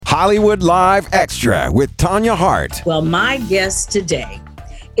Hollywood Live Extra with Tanya Hart. Well, my guest today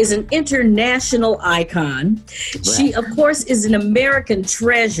is an international icon. She, of course, is an American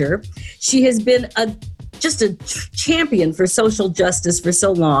treasure. She has been just a champion for social justice for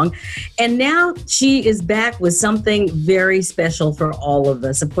so long. And now she is back with something very special for all of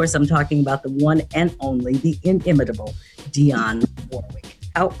us. Of course, I'm talking about the one and only, the inimitable Dionne Warwick.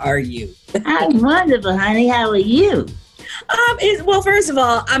 How are you? I'm wonderful, honey. How are you? Well, first of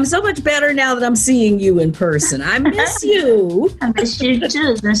all, I'm so much better now that I'm seeing you in person. I miss you. I miss you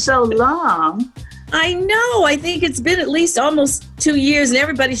too. It's been so long. I know. I think it's been at least almost 2 years, and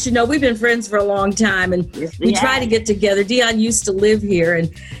everybody should know we've been friends for a long time, and we try to get together. Dionne used to live here,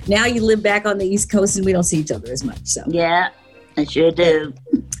 and now you live back on the East Coast, and we don't see each other as much. So yeah, I sure do.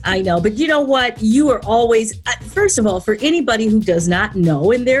 I know, but you know what? You are always, first of all, for anybody who does not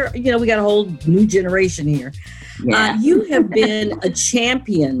know, and there, we got a whole new generation here. Yeah. You have been a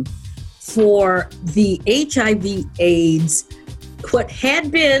champion for the HIV/AIDS, what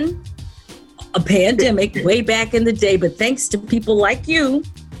had been a pandemic way back in the day, but thanks to people like you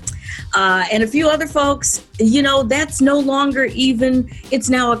and a few other folks, that's no longer it's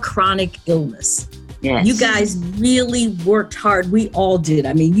now a chronic illness. Yes. You guys really worked hard. We all did.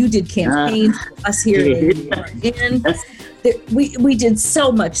 I mean, you did campaigns for us here in we did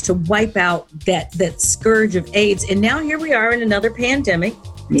so much to wipe out that scourge of AIDS. And now here we are in another pandemic.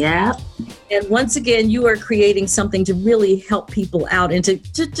 Yeah. And once again, you are creating something to really help people out and to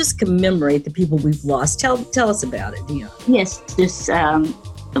just commemorate the people we've lost. Tell us about it, Dionne. Yes,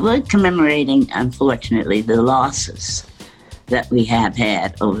 we're commemorating, unfortunately, the losses that we have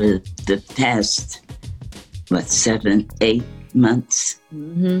had over the past, 7, 8 months.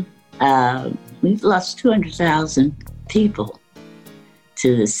 Mm-hmm. We've lost 200,000 people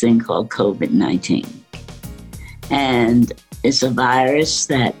to this thing called COVID-19. And it's a virus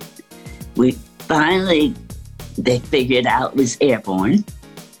that they figured out was airborne,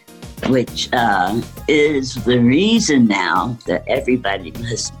 which is the reason now that everybody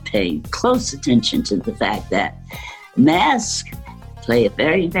must pay close attention to the fact that masks play a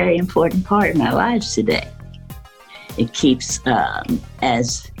very, very important part in our lives today. It keeps,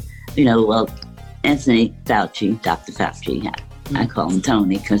 Anthony Fauci, Dr. Fauci, I call him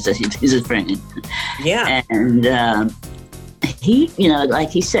Tony because he's a friend. Yeah. And he,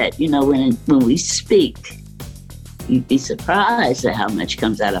 like he said, when we speak, you'd be surprised at how much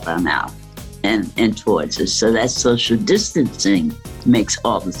comes out of our mouth and towards us. So that social distancing makes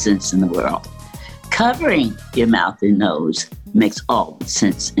all the sense in the world. Covering your mouth and nose makes all the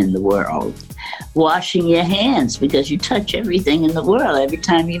sense in the world. Washing your hands, because you touch everything in the world. Every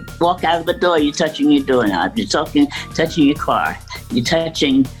time you walk out of the door, you're touching your doorknob. You're touching your car. You're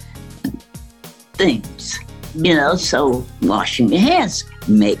touching things, so washing your hands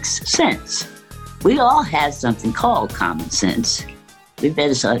makes sense. We all have something called common sense. We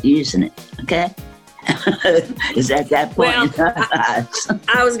better start using it, okay? Is at that point. Well,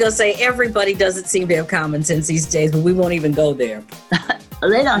 I was going to say everybody doesn't seem to have common sense these days, but we won't even go there.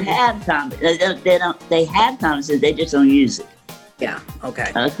 They don't have common. They have common sense. They just don't use it. Yeah.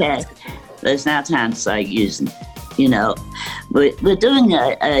 Okay. Okay. But it's now time to start using it. We're doing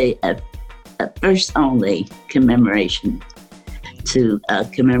a first only commemoration to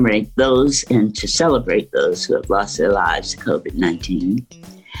commemorate those and to celebrate those who have lost their lives to COVID-19.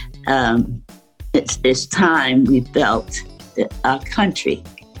 It's time we felt that our country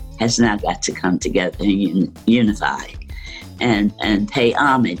has now got to come together and unify and pay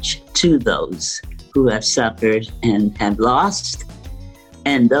homage to those who have suffered and have lost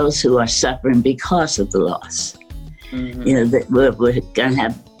and those who are suffering because of the loss. Mm-hmm. We're going to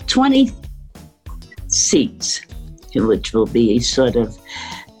have 20 seats, which will be sort of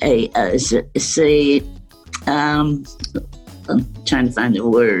I'm trying to find the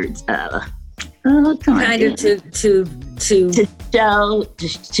words. To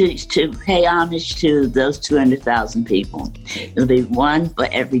pay homage to those 200,000 people. It'll be one for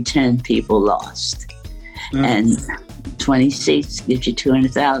every 10 people lost. And 20 seats gives you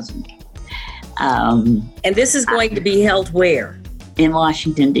 200,000. And this is going to be held where? In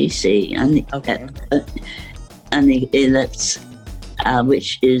Washington, D.C. on the ellipse,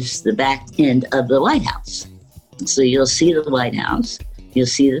 which is the back end of the White House. So you'll see the White House. You'll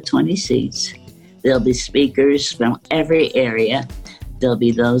see the 20 seats. There'll be speakers from every area. There'll be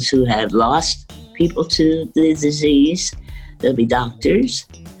those who have lost people to the disease. There'll be doctors.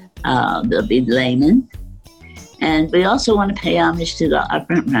 There'll be laymen. And we also want to pay homage to our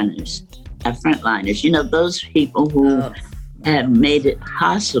frontrunners, our frontliners. Those people who have made it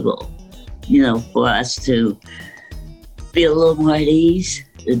possible, for us to feel a little more at ease,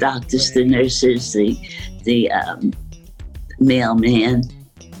 the doctors, the nurses, the mailman,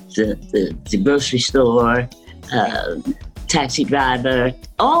 the grocery store, taxi driver,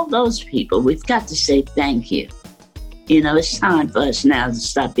 all those people. We've got to say thank you. You know, it's time for us now to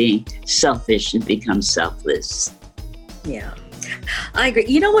stop being selfish and become selfless. Yeah, I agree.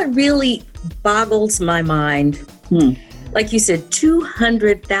 You know what really boggles my mind? Like you said,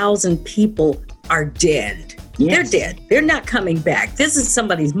 200,000 people are dead. Yes. They're dead. They're not coming back. This is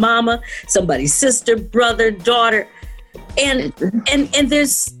somebody's mama, somebody's sister, brother, daughter. And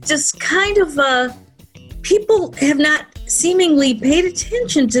there's just kind of people have not seemingly paid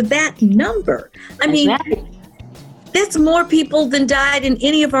attention to that number. I mean, that's more people than died in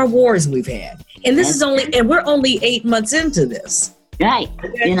any of our wars we've had. And this is we're only 8 months into this. Right.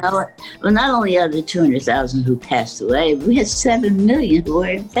 Okay. You know, well, not only are there 200,000 who passed away, we had 7 million who were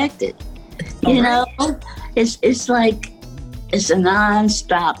infected. You know, it's like it's a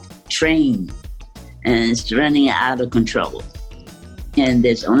non-stop train, and it's running out of control. And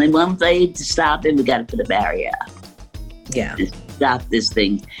there's only one way to stop it. We got to put a barrier up. Yeah. To stop this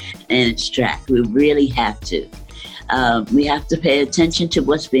thing in its track. We really have to. We have to pay attention to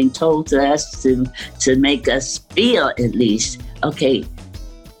what's being told to us to make us feel at least, okay,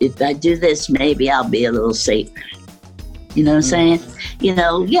 if I do this, maybe I'll be a little safer. You know what I'm saying? You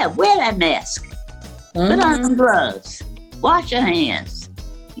know, wear that mask. Put on some gloves. Wash your hands.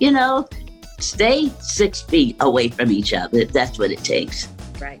 You know, stay 6 feet away from each other if that's what it takes.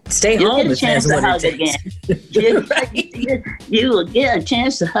 Right. Stay home if that's what it takes. You will get a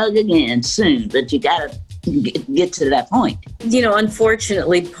chance to hug again soon, but you got to get to that point. You know,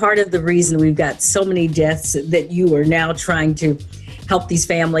 unfortunately, part of the reason we've got so many deaths that you are now trying to help these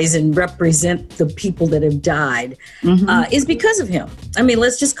families and represent the people that have died is because of him. I mean,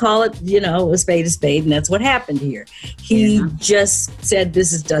 let's just call it, you know, a spade, and that's what happened here. He just said,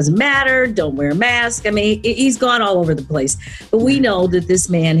 doesn't matter, don't wear a mask. I mean, he's gone all over the place. But we know that this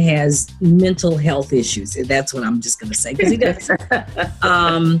man has mental health issues. That's what I'm just going to say, because he does.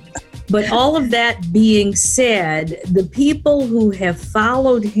 But all of that being said, the people who have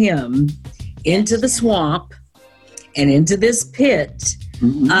followed him into the swamp and into this pit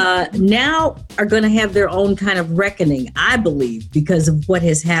now are going to have their own kind of reckoning, I believe, because of what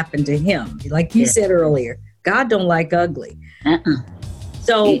has happened to him. Like you said earlier, God don't like ugly.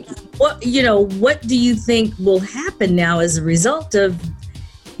 So what do you think will happen now as a result of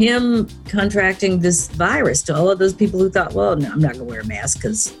him contracting this virus to all of those people who thought, well, no, I'm not going to wear a mask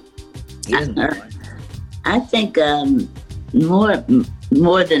because he doesn't know it. I think more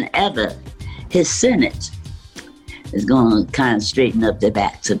than ever, his Senate is going to kind of straighten up their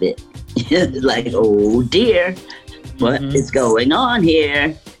backs a bit. Like, oh dear, what is going on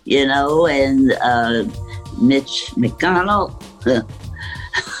here? You know, and Mitch McConnell,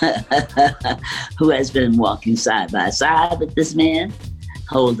 who has been walking side by side with this man,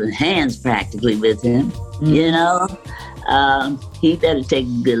 holding hands practically with him, you know, he better take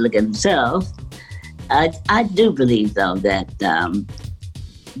a good look at himself. I do believe, though, that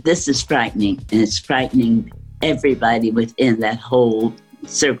this is frightening, and it's frightening everybody within that whole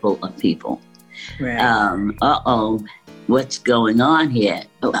circle of people. Right. What's going on here?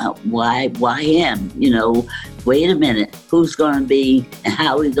 Why him? You know, wait a minute, who's going to be, and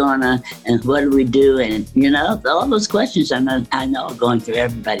how are we going to, and what do we do? And, you know, all those questions I know are going through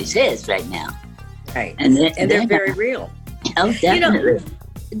everybody's heads right now. Right. And they're very real. Oh, definitely. You know,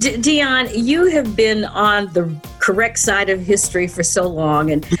 Dionne, you have been on the correct side of history for so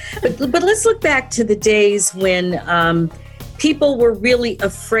long, but let's look back to the days when people were really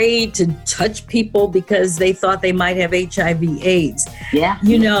afraid to touch people because they thought they might have HIV/AIDS. Yeah.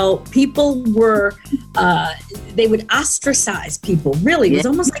 You know, people were, they would ostracize people. Really, it was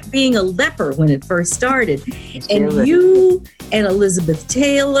almost like being a leper when it first started. And you and Elizabeth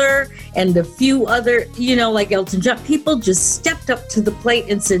Taylor and a few other, you know, like Elton John, people just stepped up to the plate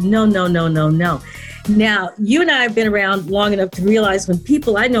and said, no. Now, you and I have been around long enough to realize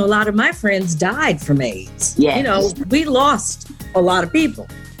I know a lot of my friends died from AIDS. Yes. You know, we lost a lot of people.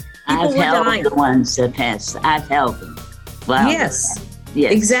 I've held the ones that passed. I've held them. Wow. Yes,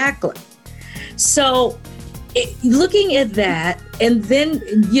 exactly. So looking at that, and then,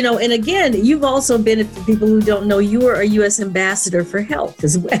 you know, and again, you've also been, for people who don't know, you were a U.S. ambassador for health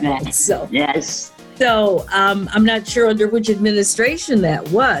as well. Yes. So I'm not sure under which administration that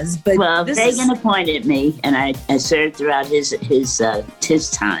was, but Reagan appointed me, and I served throughout his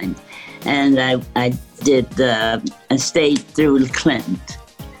time, and I stayed through Clinton,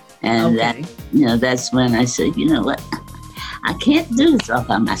 and that's when I said, you know what, I can't do this all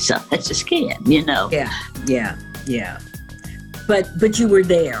by myself. I just can't, you know. Yeah. but you were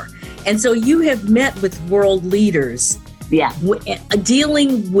there. And so you have met with world leaders. Yeah.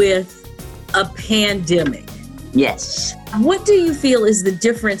 Dealing with a pandemic. Yes. What do you feel is the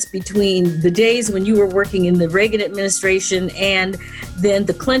difference between the days when you were working in the Reagan administration and then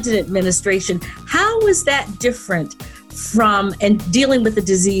the Clinton administration? How was that different from and dealing with a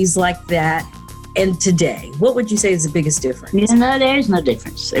disease like that and today? What would you say is the biggest difference? There is no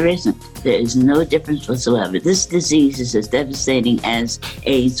difference. There isn't. There is no difference whatsoever. This disease is as devastating as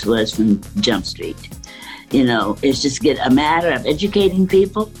AIDS was from Jump Street. It's just a matter of educating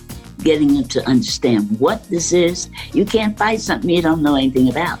people, getting them to understand what this is. You can't fight something you don't know anything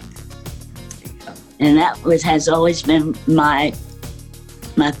about. And that has always been my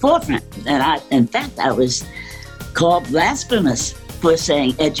forefront. And I was called blasphemous for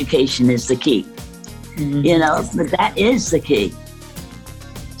saying education is the key. Mm-hmm. But that is the key.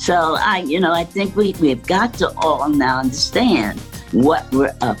 So I think we've got to all now understand what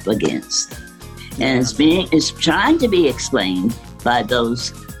we're up against. And it's trying to be explained by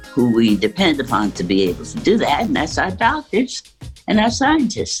those who we depend upon to be able to do that, and that's our doctors and our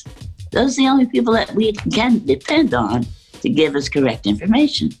scientists. Those are the only people that we can depend on to give us correct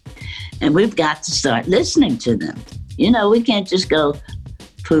information. And we've got to start listening to them. We can't just go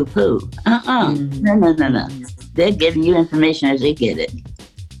poo-poo. No. They're giving you information as they get it.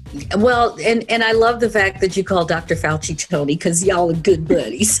 Well, and I love the fact that you call Dr. Fauci Tony, because y'all are good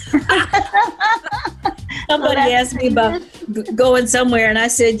buddies. Somebody asked me about going somewhere, and I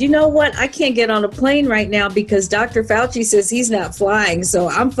said, you know what? I can't get on a plane right now because Dr. Fauci says he's not flying, so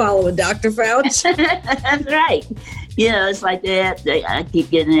I'm following Dr. Fauci. That's right. It's like that. I keep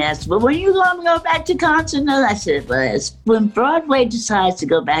getting asked, well, when are you going to go back to concert? No, I said, well, it's when Broadway decides to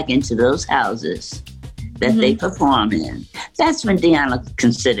go back into those houses that they perform in, that's when Dionne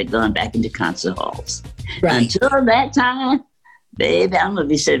considered going back into concert halls. Right. Until that time, baby, I'm going to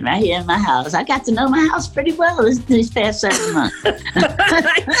be sitting right here in my house. I got to know my house pretty well these past 7 months.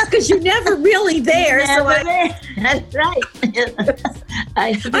 Because you're never really there. That's right.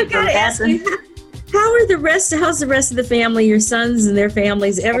 I got to ask you, how's the rest of the family, your sons and their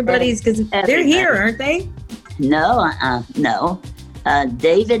families, everybody's, because they're here, aren't they? No.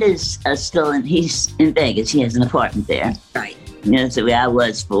 David is still he's in Vegas. He has an apartment there. Right. So where I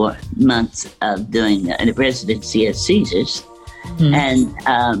was for months of doing a residency at Caesars. Mm-hmm.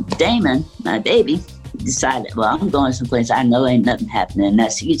 And Damon, my baby, decided, well, I'm going someplace I know ain't nothing happening.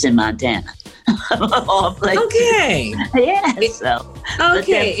 He's in Montana. All places. Okay. Yeah. So.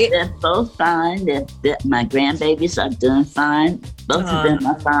 Okay. They're both fine. My grandbabies are doing fine. Both of them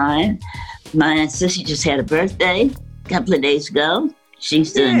are fine. My sister just had a birthday a couple of days ago.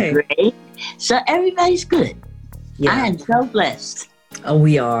 She's doing great. So everybody's good. Yeah. I am so blessed. Oh,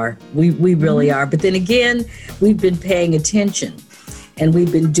 we are. We really are. But then again, we've been paying attention and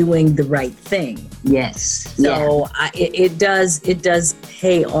we've been doing the right thing. Yes. So it does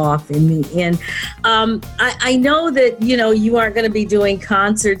pay off in the end. I know that, you aren't going to be doing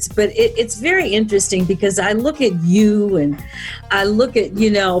concerts, but it's very interesting because I look at you and I look at,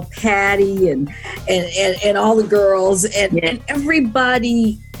 Patty and all the girls and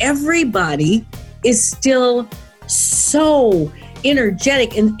everybody is still so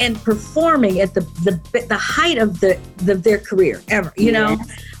energetic and performing at the height of their career ever.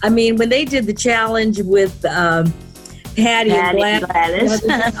 I mean, when they did the challenge with Patty and Gladys.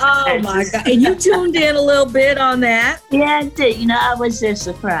 Oh my God! And you tuned in a little bit on that. Yeah, I did. I was their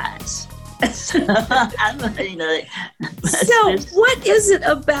surprise. So what is it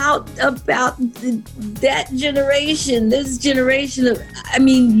about that generation? This generation of,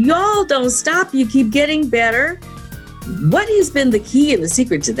 y'all don't stop. You keep getting better. What has been the key and the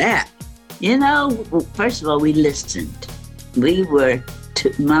secret to that? First of all, we listened. We were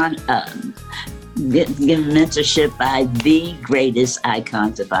given mentorship by the greatest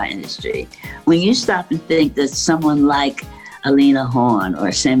icons of our industry. When you stop and think that someone like Alina Horn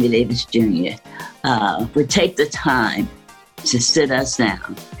or Sammy Davis Jr. Would take the time to sit us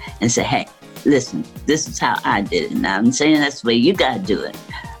down and say, hey, listen, this is how I did it. Now, I'm saying that's the way you got to do it,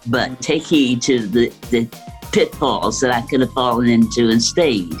 but take heed to the pitfalls that I could have fallen into and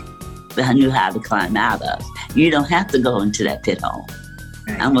stayed, but I knew how to climb out of. You don't have to go into that pit hole.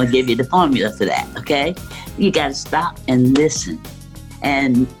 Right. I'm going to give you the formula for that, okay? You got to stop and listen.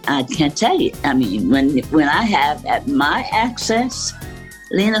 And I can't tell you, when I have at my access,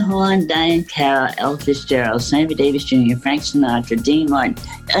 Lena Horne, Diane Carroll, Ella Fitzgerald, Sammy Davis Jr., Frank Sinatra, Dean Martin,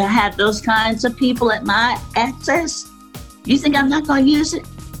 I have those kinds of people at my access. You think I'm not going to use it?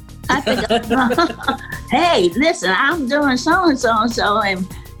 I think, hey, listen, I'm doing so-and-so, and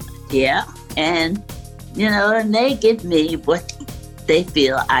yeah, and, and they give me what they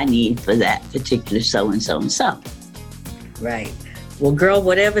feel I need for that particular so-and-so and so. Right. Well, girl,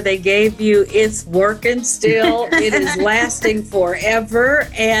 whatever they gave you, it's working still. It is lasting forever,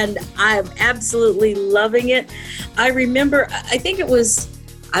 and I'm absolutely loving it. I remember, I think it was,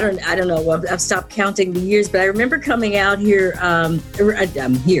 I don't know. I've stopped counting the years, but I remember coming out here. I'm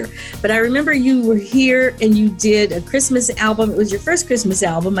here, but I remember you were here and you did a Christmas album. It was your first Christmas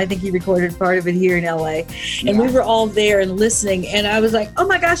album. I think you recorded part of it here in LA, and we were all there and listening. And I was like, "Oh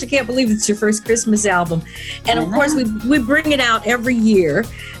my gosh, I can't believe it's your first Christmas album!" And of course, we bring it out every year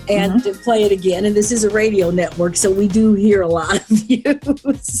and play it again. And this is a radio network, so we do hear a lot of you.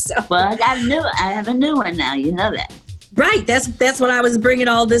 So. Well, I have a new one now. You know that. Right, that's what I was bringing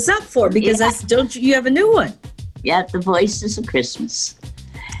all this up for, because you have a new one? Yeah, The Voices of Christmas.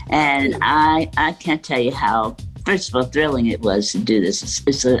 And I can't tell you how, first of all, thrilling it was to do this.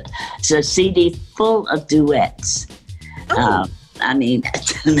 It's a CD full of duets. Oh. I mean,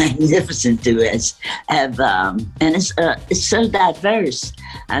 magnificent duets. And it's so diverse.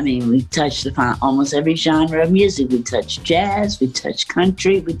 I mean, we touched upon almost every genre of music. We touched jazz, we touched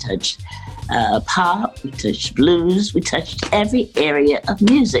country, we touched pop, we touched blues, we touched every area of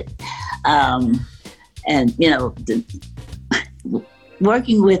music. And, you know,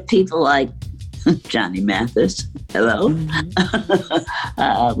 working with people like Johnny Mathis, hello,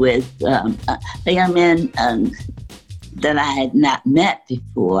 with a young man that I had not met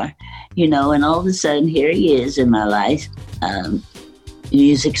before, you know, and all of a sudden here he is in my life,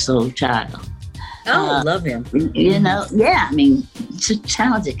 music soul child. Oh, love him. You know, yeah, I mean,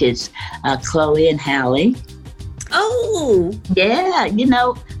 talented kids, Chloe and Hallie. Oh. Yeah, you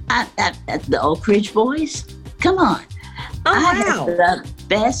know, the Oak Ridge Boys, come on. Oh, I wow. had the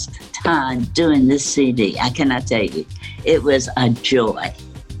best time doing this CD. I cannot tell you. It was a joy.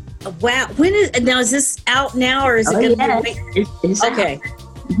 Wow. Is this out now, or is it going to be? It's okay.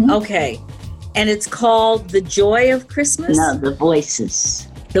 Out. Okay. And it's called The Joy of Christmas? No, The Voices.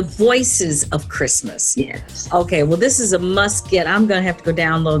 The Voices of Christmas. Yes. Okay, well, this is a must get. I'm going to have to go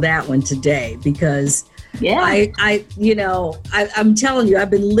download that one today, because I'm telling you,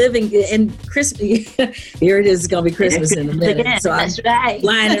 I've been living in Christmas. Here it is. It's going to be Christmas in a minute. So I'm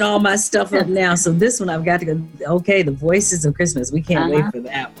lining all my stuff up now. So this one I've got to go. Okay, The Voices of Christmas. We can't wait for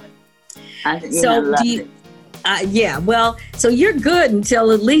that one. So you're good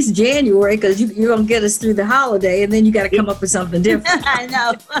until at least January, because you're going to get us through the holiday, and then you got to come up with something different. I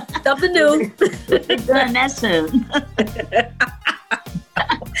know. Something new. We're doing that soon.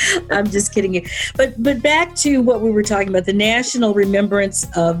 I'm just kidding you. But back to what we were talking about, the national remembrance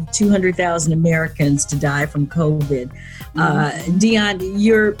of 200,000 Americans to die from COVID.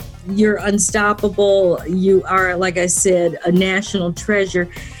 Dionne, you're unstoppable. You are, like I said, a national treasure.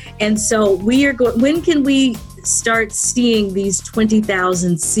 And so when can we start seeing these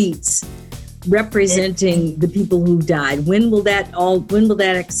 20,000 seats representing the people who died? When will that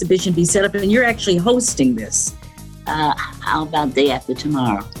exhibition be set up? And you're actually hosting this. How about day after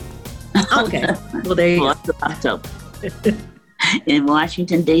tomorrow? Okay. Well, there you go. 4th of October in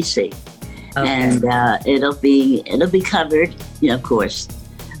Washington, D.C. Okay. And it'll be covered, you know, of course.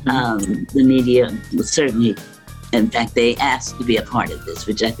 The media will certainly, in fact, they asked to be a part of this,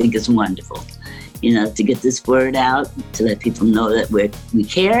 which I think is wonderful, you know, to get this word out, to let people know that we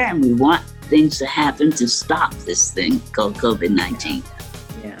care and we want things to happen to stop this thing called COVID-19.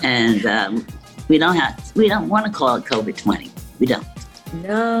 Yeah. And we don't want to call it COVID-20. We don't.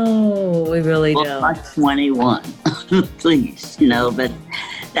 No, we really don't. 21, please, you know, but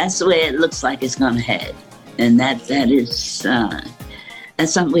that's the way it looks like it's going to head. And that is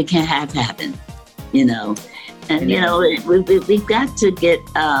that's something we can't have happen, you know. And you know, we've got to get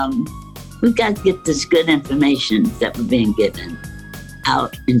this good information that we're being given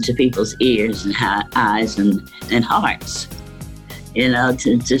out into people's ears and eyes and hearts, you know,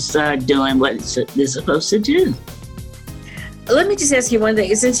 to start doing what they're supposed to do. Let me just ask you one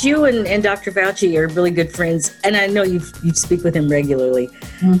thing. Since you and Dr. Fauci are really good friends, and I know you speak with him regularly,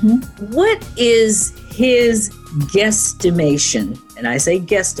 what is his guesstimation? And I say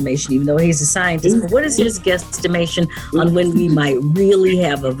guesstimation, even though he's a scientist, but what is his guesstimation on when we might really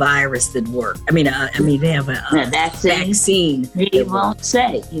have a virus that works? I mean, have a vaccine. He won't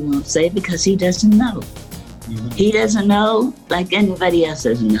say. He won't say because he doesn't know. He doesn't know like anybody else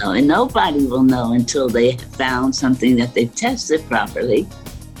doesn't know. And nobody will know until they have found something that they've tested properly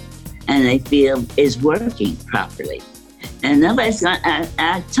and they feel is working properly. And nobody's going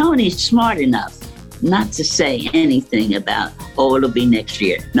to... Tony's smart enough not to say anything about, it'll be next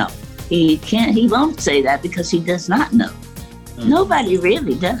year. No, he can't. He won't say that because he does not know. Nobody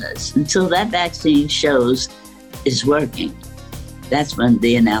really does until that vaccine shows it's working. That's when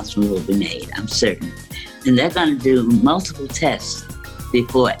the announcement will be made, I'm certain. And they're going to do multiple tests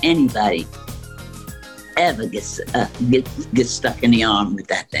before anybody ever gets stuck in the arm with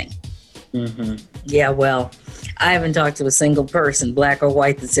that thing. Mm-hmm. Yeah, well, I haven't talked to a single person, black or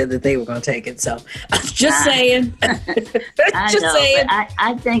white, that said that they were going to take it. So, just saying. Saying.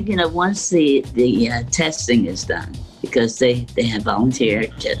 I think, once the testing is done, because they have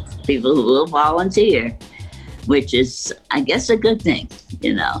people who will volunteer, which is, I guess, a good thing,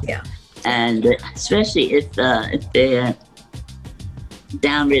 Yeah. And especially if they're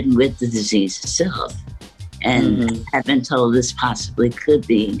downridden with the disease itself, and have been told this possibly could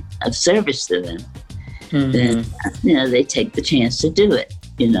be of service to them, then, they take the chance to do it.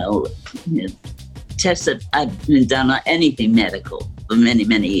 Tests that I've been done on anything medical for many,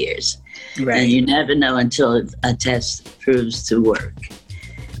 many years. Right. And you never know until a test proves to work.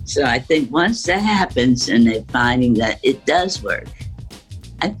 So I think once that happens and they're finding that it does work,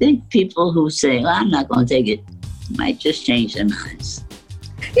 I think people who say, well, I'm not going to take it, might just change their minds.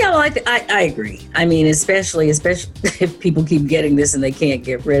 Yeah, well, I agree. I mean, especially if people keep getting this and they can't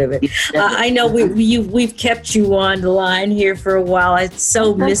get rid of it. I know we've kept you on the line here for a while. I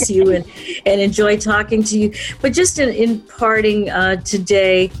so miss you and enjoy talking to you. But just in parting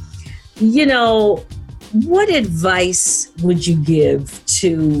today, what advice would you give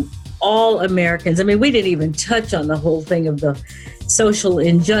to all Americans? I mean, we didn't even touch on the whole thing of the social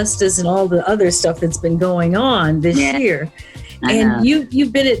injustice and all the other stuff that's been going on this year. And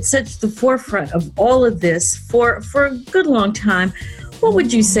you've been at such the forefront of all of this for a good long time. What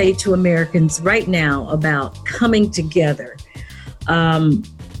would you say to Americans right now about coming together? And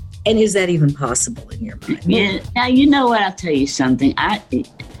is that even possible in your mind? Yeah. Now, you know what? I'll tell you something.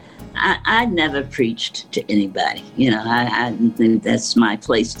 I never preached to anybody. I think that's my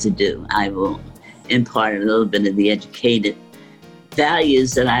place to do. I will impart a little bit of the educated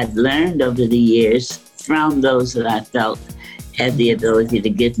values that I've learned over the years from those that I felt had the ability to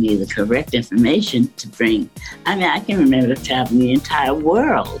give me the correct information to bring. I mean, I can remember traveling the entire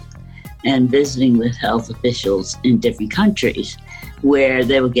world and visiting with health officials in different countries where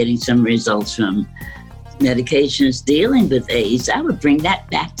they were getting some results from medications dealing with AIDS. I would bring that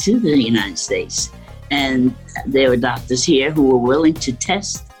back to the United States. And there were doctors here who were willing to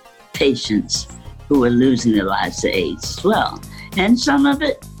test patients who were losing their lives to AIDS as well. And some of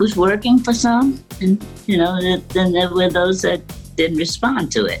it was working for some, and then there were those that didn't respond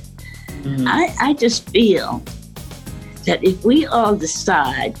to it. I just feel that if we all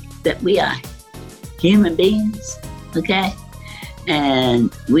decide that we are human beings, okay,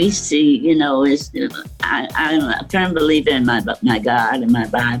 and we see, I'm a firm believer in my God and my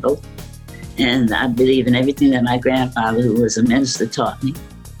Bible, and I believe in everything that my grandfather, who was a minister, taught me.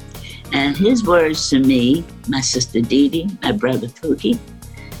 And his words to me, my sister Dee Dee, my brother Pookie,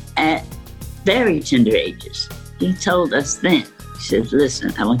 at very tender ages, he told us then, he said,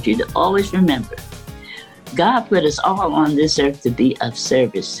 listen, I want you to always remember, God put us all on this earth to be of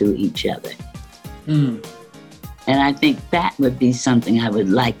service to each other. And I think that would be something I would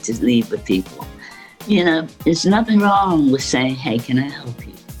like to leave with people. There's nothing wrong with saying, hey, can I help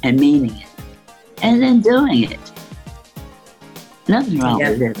you? And meaning it. And then doing it. Nothing wrong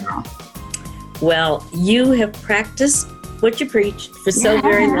with it at all. Well, you have practiced what you preach for so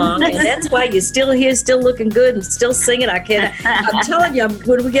very long, and that's why you're still here, still looking good, and still singing. I'm telling you,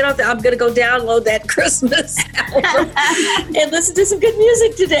 when we get off there, I'm going to go download that Christmas album and listen to some good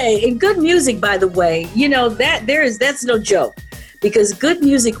music today. And good music, by the way, that's no joke, because good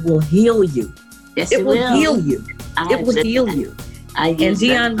music will heal you. Yes, it will heal you. It will heal you. I use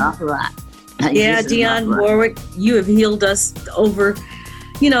that an awful lot. Dionne Warwick, you have healed us over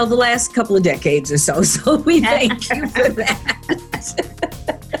the last couple of decades or so. So we thank you for that.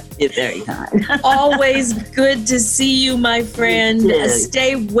 You're very kind. Always good to see you, my friend.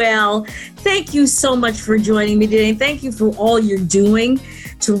 Stay well. Thank you so much for joining me today. Thank you for all you're doing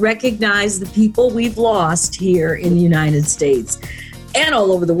to recognize the people we've lost here in the United States and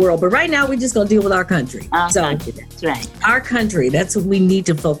all over the world. But right now, we're just going to deal with our country. Country, that's right. Our country. That's what we need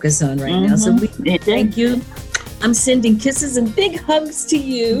to focus on right now. So we thank you. I'm sending kisses and big hugs to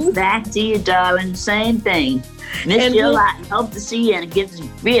you. Back to you, darling. Same thing. Miss you a lot. Hope to see you and give you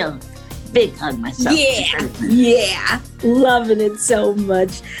a real big hug myself. Yeah. Loving it so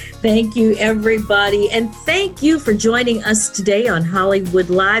much. Thank you, everybody. And thank you for joining us today on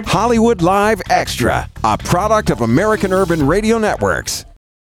Hollywood Live. Hollywood Live Extra, a product of American Urban Radio Networks.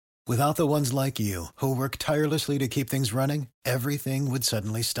 Without the ones like you, who work tirelessly to keep things running, everything would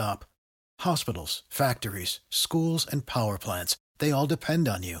suddenly stop. Hospitals, factories, schools, and power plants, they all depend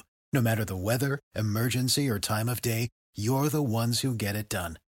on you. No matter the weather, emergency, or time of day, you're the ones who get it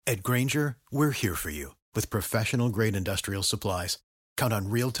done. At Grainger, we're here for you with professional-grade industrial supplies. Count on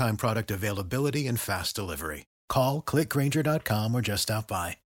real-time product availability and fast delivery. Call, click Grainger.com, or just stop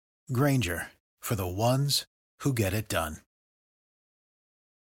by. Grainger, for the ones who get it done.